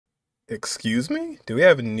Excuse me? Do we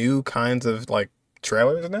have new kinds of like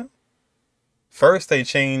trailers now? First they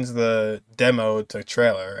changed the demo to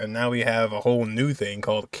trailer, and now we have a whole new thing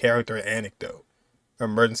called character anecdote,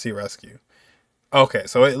 emergency rescue. Okay,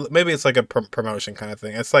 so maybe it's like a promotion kind of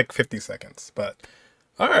thing. It's like 50 seconds, but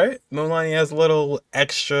all right. Mualani has a little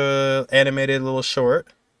extra animated little short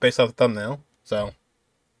based off the thumbnail, so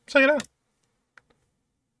check it out.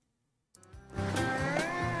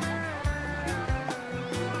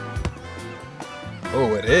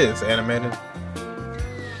 Oh, it is animated.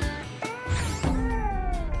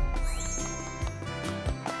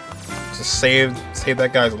 Just save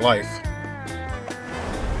that guy's life.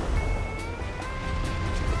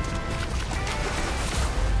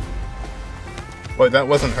 Wait, that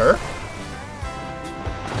wasn't her?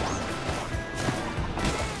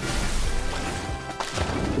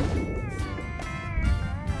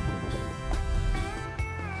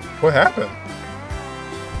 What happened?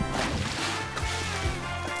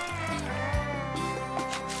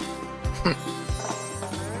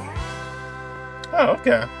 Oh,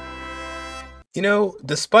 okay. You know,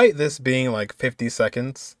 despite this being like 50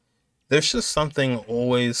 seconds, there's just something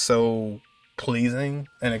always so pleasing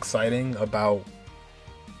and exciting about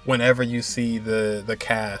whenever you see the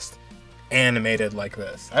cast animated like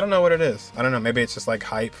this. I don't know what it is. I don't know. Maybe it's just like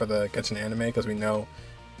hype for the Genshin anime because we know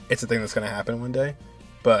it's a thing that's gonna happen one day.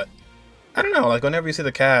 But I don't know. Like whenever you see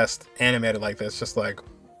the cast animated like this, just like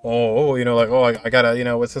you know, like I gotta, you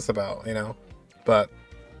know, what's this about, you know? But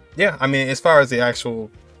yeah, I mean, as far as the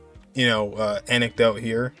actual, you know, anecdote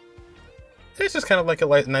here, it's just kind of like a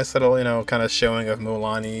nice little, you know, kind of showing of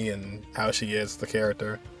Mualani and how she is the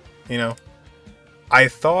character, you know. I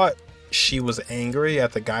thought she was angry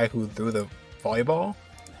at the guy who threw the volleyball,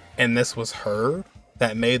 and this was her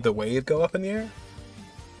that made the wave go up in the air.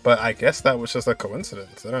 But I guess that was just a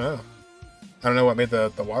coincidence. I don't know. I don't know what made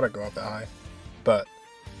the water go up that high. But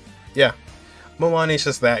yeah, Mualani's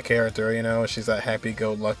just that character, you know. She's that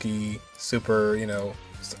happy-go-lucky, super, you know,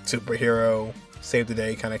 superhero, save the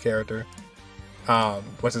day kind of character.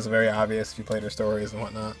 Which is very obvious if you played her stories and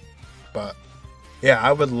whatnot. But yeah,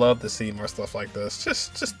 I would love to see more stuff like this.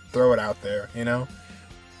 Just throw it out there, you know?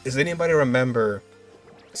 Does anybody remember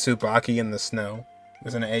Tsubaki in the Snow? It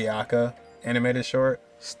was an Ayaka animated short.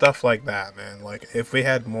 Stuff like that, man. Like, if we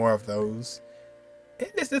had more of those,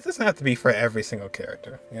 it doesn't have to be for every single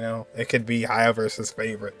character, you know? It could be Haya versus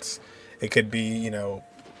favorites. It could be, you know,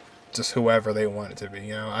 just whoever they want it to be,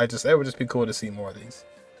 you know? It would just be cool to see more of these.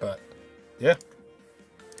 But, yeah.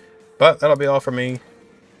 But that'll be all for me.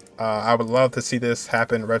 I would love to see this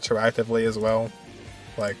happen retroactively as well.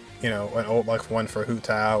 Like, you know, like one for Hu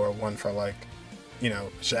Tao or one for like, you know,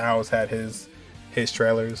 Zhao's had his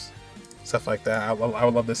trailers, stuff like that. I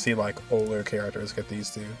would love to see like older characters get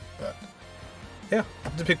these too. But yeah,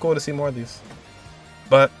 it'd be cool to see more of these.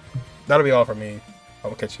 But that'll be all for me. I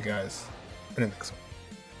will catch you guys in the next one.